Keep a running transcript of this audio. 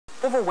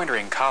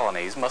Overwintering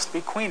colonies must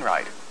be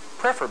queen-right,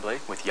 preferably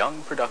with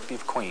young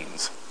productive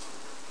queens.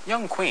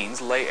 Young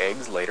queens lay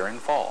eggs later in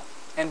fall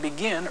and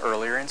begin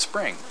earlier in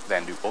spring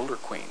than do older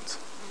queens.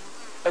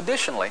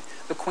 Additionally,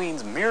 the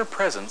queen's mere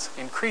presence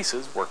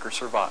increases worker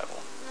survival.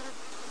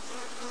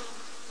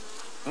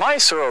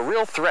 Mice are a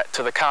real threat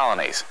to the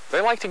colonies.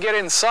 They like to get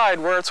inside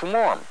where it's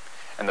warm,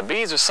 and the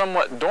bees are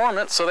somewhat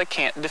dormant so they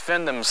can't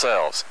defend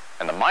themselves,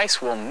 and the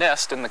mice will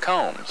nest in the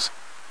combs.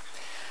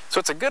 So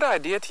it's a good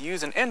idea to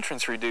use an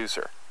entrance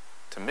reducer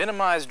to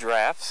minimize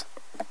drafts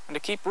and to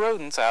keep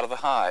rodents out of the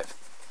hive.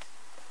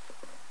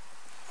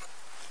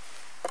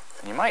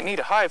 And you might need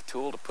a hive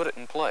tool to put it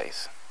in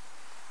place.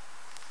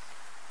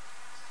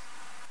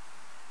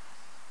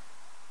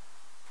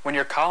 When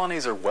your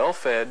colonies are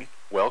well-fed,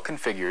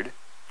 well-configured,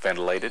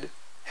 ventilated,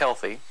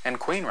 healthy, and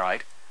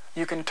queen-right,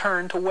 you can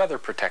turn to weather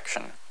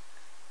protection.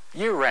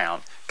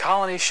 Year-round,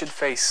 colonies should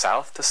face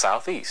south to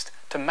southeast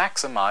to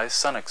maximize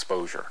sun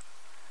exposure.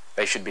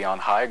 They should be on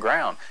high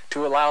ground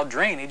to allow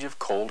drainage of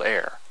cold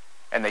air,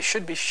 and they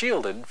should be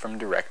shielded from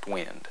direct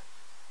wind.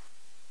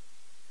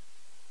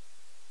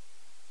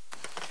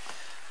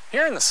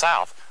 Here in the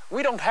South,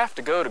 we don't have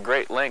to go to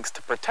great lengths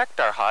to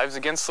protect our hives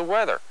against the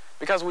weather,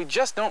 because we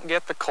just don't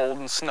get the cold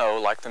and snow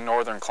like the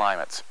northern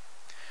climates.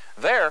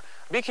 There,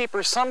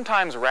 beekeepers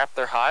sometimes wrap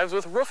their hives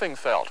with roofing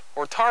felt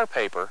or tar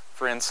paper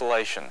for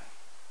insulation.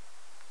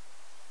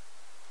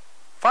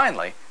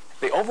 Finally,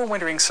 the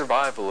overwintering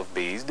survival of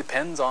bees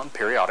depends on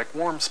periodic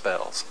warm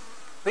spells.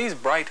 These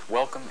bright,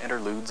 welcome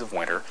interludes of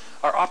winter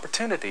are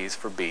opportunities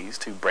for bees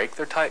to break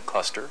their tight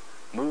cluster,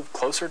 move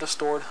closer to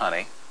stored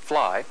honey,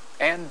 fly,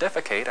 and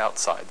defecate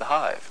outside the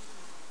hive.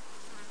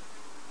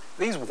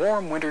 These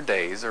warm winter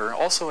days are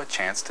also a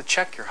chance to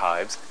check your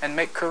hives and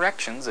make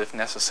corrections if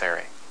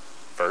necessary.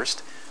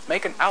 First,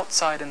 make an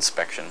outside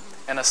inspection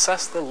and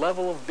assess the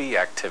level of bee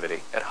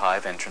activity at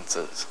hive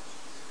entrances.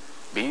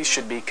 Bees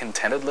should be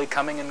contentedly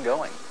coming and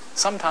going,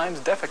 sometimes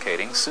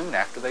defecating soon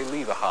after they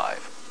leave a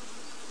hive.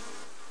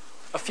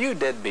 A few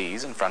dead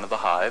bees in front of the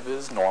hive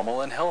is normal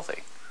and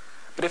healthy,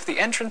 but if the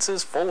entrance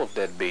is full of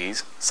dead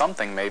bees,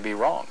 something may be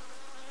wrong,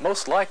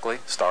 most likely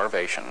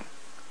starvation.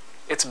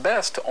 It's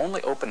best to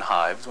only open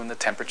hives when the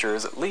temperature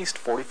is at least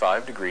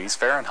 45 degrees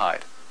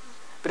Fahrenheit.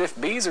 But if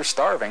bees are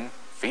starving,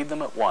 feed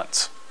them at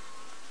once.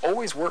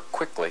 Always work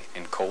quickly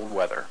in cold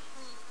weather.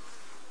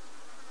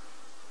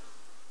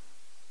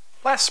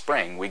 Last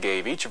spring, we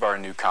gave each of our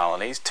new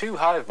colonies 2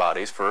 hive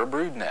bodies for a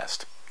brood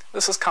nest.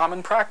 This is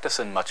common practice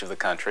in much of the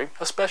country,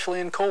 especially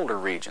in colder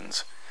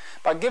regions.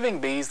 By giving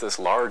bees this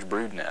large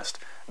brood nest,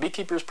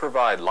 beekeepers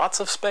provide lots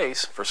of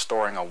space for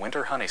storing a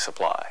winter honey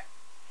supply.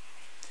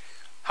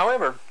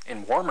 However,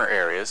 in warmer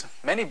areas,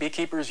 many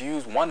beekeepers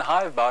use 1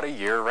 hive body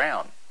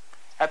year-round,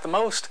 at the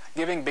most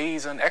giving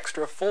bees an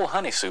extra full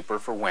honey super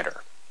for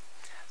winter.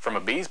 From a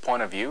bee's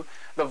point of view,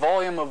 the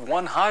volume of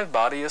 1 hive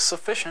body is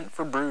sufficient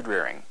for brood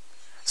rearing.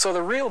 So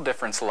the real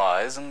difference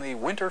lies in the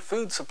winter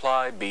food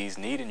supply bees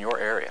need in your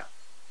area.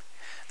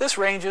 This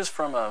ranges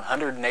from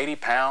 180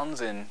 pounds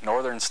in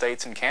northern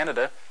states and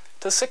Canada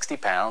to 60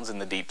 pounds in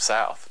the deep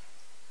south.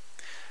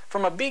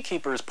 From a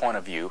beekeeper's point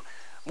of view,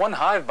 1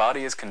 hive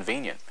body is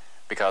convenient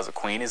because a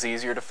queen is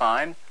easier to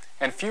find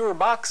and fewer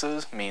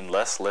boxes mean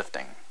less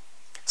lifting.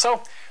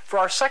 So, for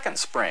our second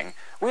spring,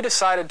 we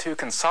decided to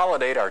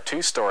consolidate our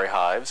 2-story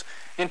hives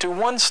into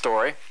 1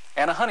 story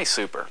and a honey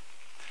super,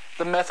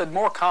 the method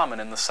more common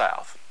in the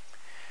South.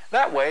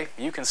 That way,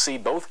 you can see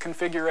both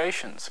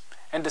configurations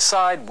and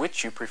decide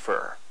which you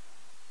prefer.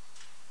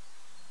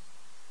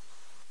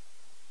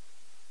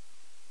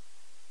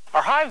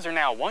 Our hives are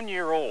now 1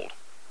 year old,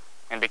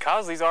 and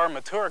because these are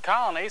mature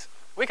colonies,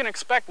 we can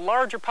expect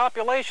larger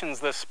populations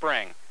this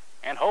spring,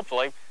 and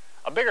hopefully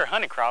a bigger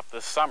honey crop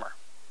this summer.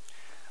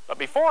 But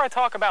before I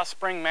talk about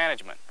spring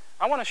management,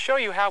 I want to show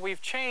you how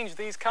we've changed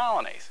these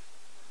colonies.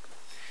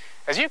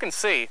 As you can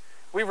see,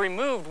 we've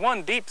removed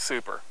 1 deep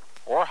super,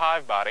 or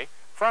hive body,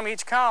 from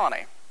each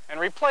colony and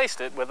replaced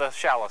it with a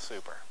shallow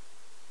super.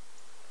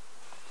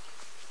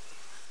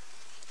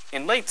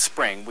 In late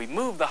spring, we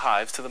moved the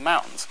hives to the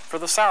mountains for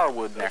the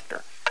sourwood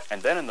nectar,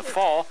 and then in the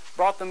fall,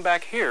 brought them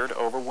back here to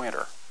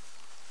overwinter.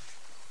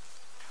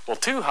 Well,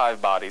 2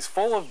 hive bodies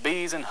full of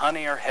bees and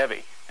honey are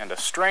heavy and a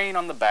strain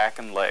on the back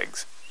and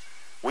legs.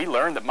 We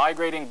learned that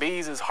migrating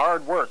bees is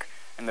hard work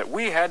and that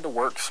we had to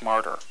work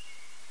smarter.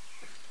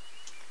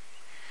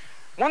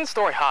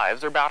 1-story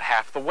hives are about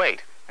half the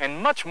weight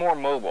and much more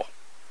mobile.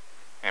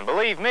 And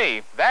believe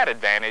me, that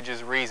advantage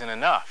is reason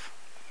enough.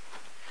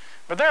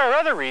 But there are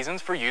other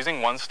reasons for using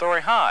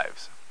 1-story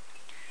hives.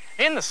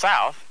 In the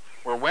South,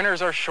 where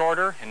winters are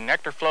shorter and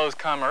nectar flows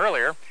come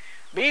earlier,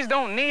 bees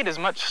don't need as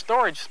much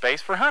storage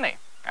space for honey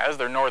as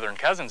their northern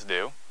cousins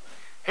do.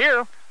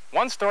 Here,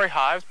 1-story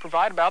hives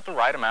provide about the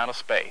right amount of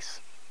space.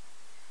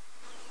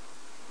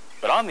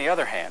 But on the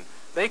other hand,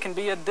 they can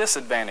be a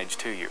disadvantage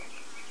to you.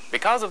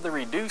 Because of the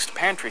reduced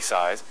pantry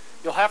size,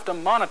 you'll have to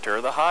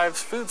monitor the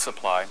hive's food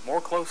supply more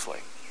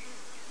closely.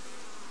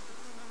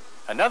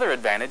 Another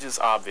advantage is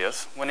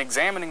obvious when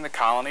examining the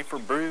colony for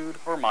brood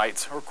or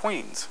mites or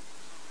queens.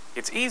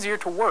 It's easier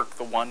to work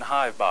the one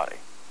hive body.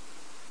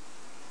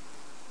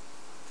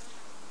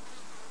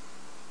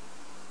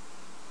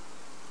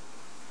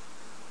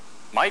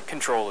 Mite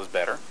control is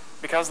better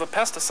because the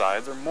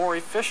pesticides are more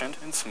efficient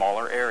in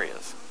smaller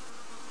areas.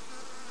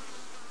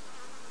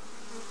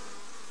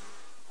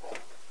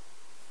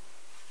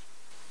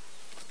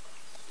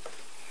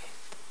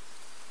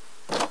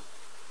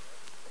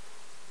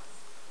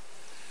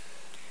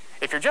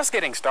 If you're just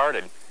getting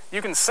started,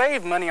 you can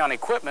save money on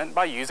equipment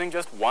by using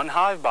just one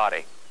hive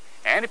body.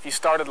 And if you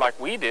started like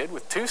we did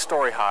with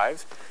 2-story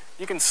hives,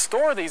 you can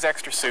store these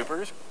extra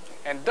supers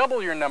and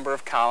double your number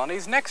of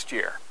colonies next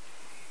year.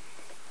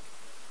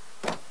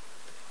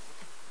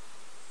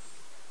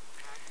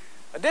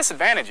 A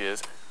disadvantage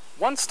is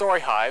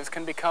 1-story hives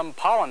can become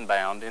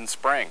pollen-bound in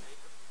spring.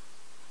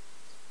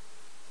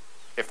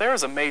 If there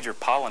is a major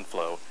pollen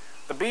flow,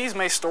 the bees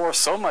may store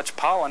so much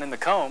pollen in the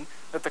comb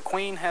that the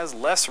queen has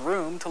less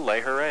room to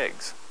lay her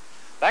eggs.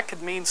 That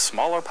could mean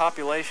smaller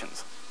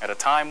populations at a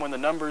time when the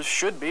numbers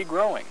should be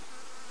growing.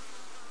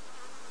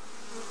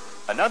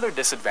 Another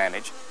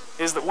disadvantage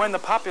is that when the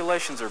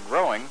populations are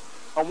growing,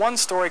 a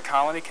 1-story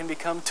colony can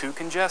become too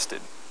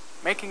congested,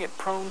 making it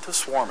prone to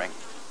swarming.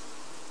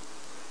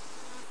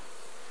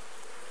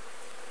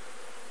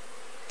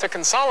 To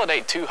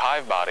consolidate 2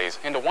 hive bodies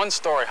into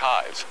 1-story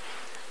hives,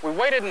 we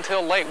waited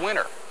until late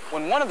winter,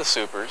 when one of the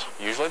supers,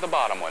 usually the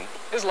bottom one,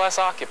 is less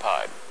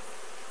occupied.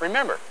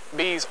 Remember,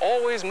 bees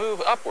always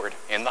move upward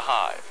in the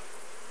hive.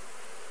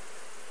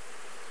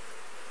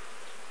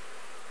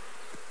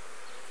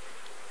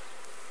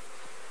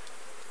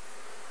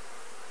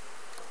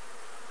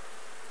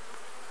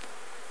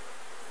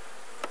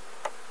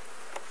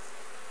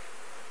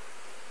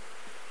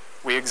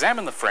 We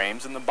examined the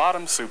frames in the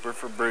bottom super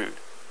for brood.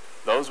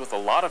 Those with a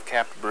lot of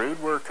capped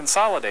brood were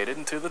consolidated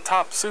into the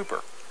top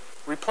super,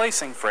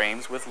 replacing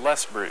frames with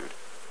less brood.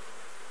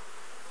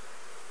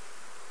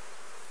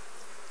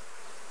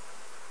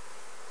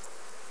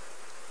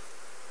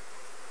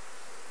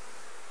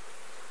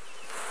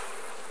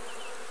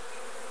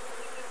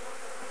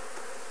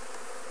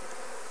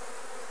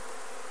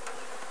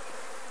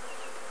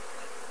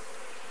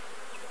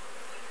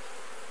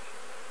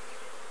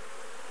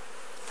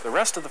 The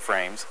rest of the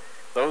frames,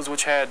 those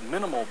which had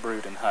minimal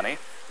brood and honey,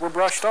 were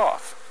brushed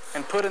off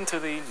and put into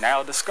the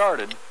now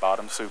discarded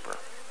bottom super.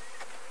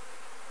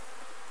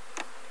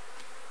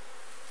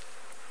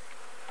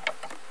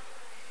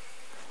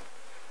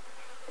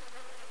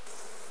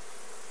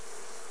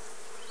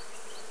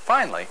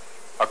 Finally,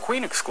 a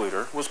queen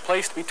excluder was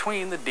placed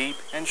between the deep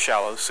and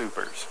shallow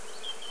supers.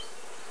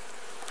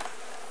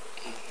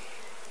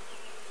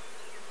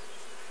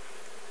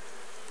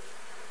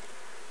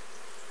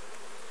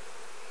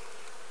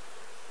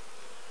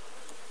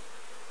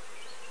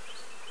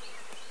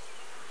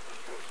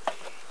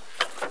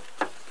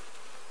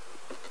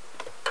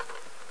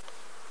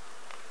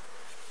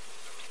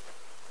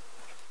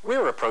 We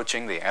are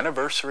approaching the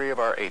anniversary of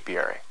our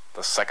apiary,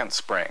 the second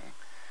spring.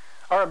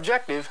 Our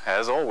objective,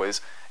 as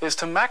always, is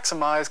to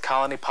maximize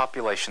colony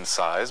population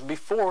size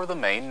before the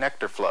main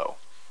nectar flow.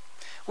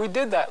 We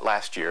did that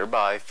last year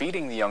by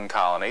feeding the young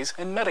colonies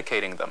and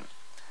medicating them.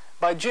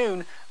 By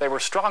June, they were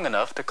strong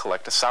enough to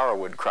collect a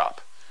sourwood crop,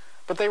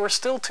 but they were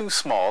still too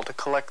small to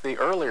collect the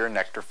earlier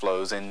nectar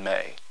flows in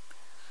May.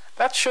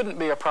 That shouldn't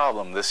be a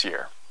problem this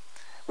year.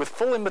 With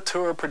fully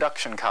mature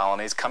production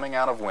colonies coming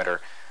out of winter,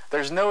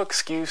 there's no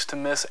excuse to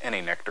miss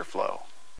any nectar flow.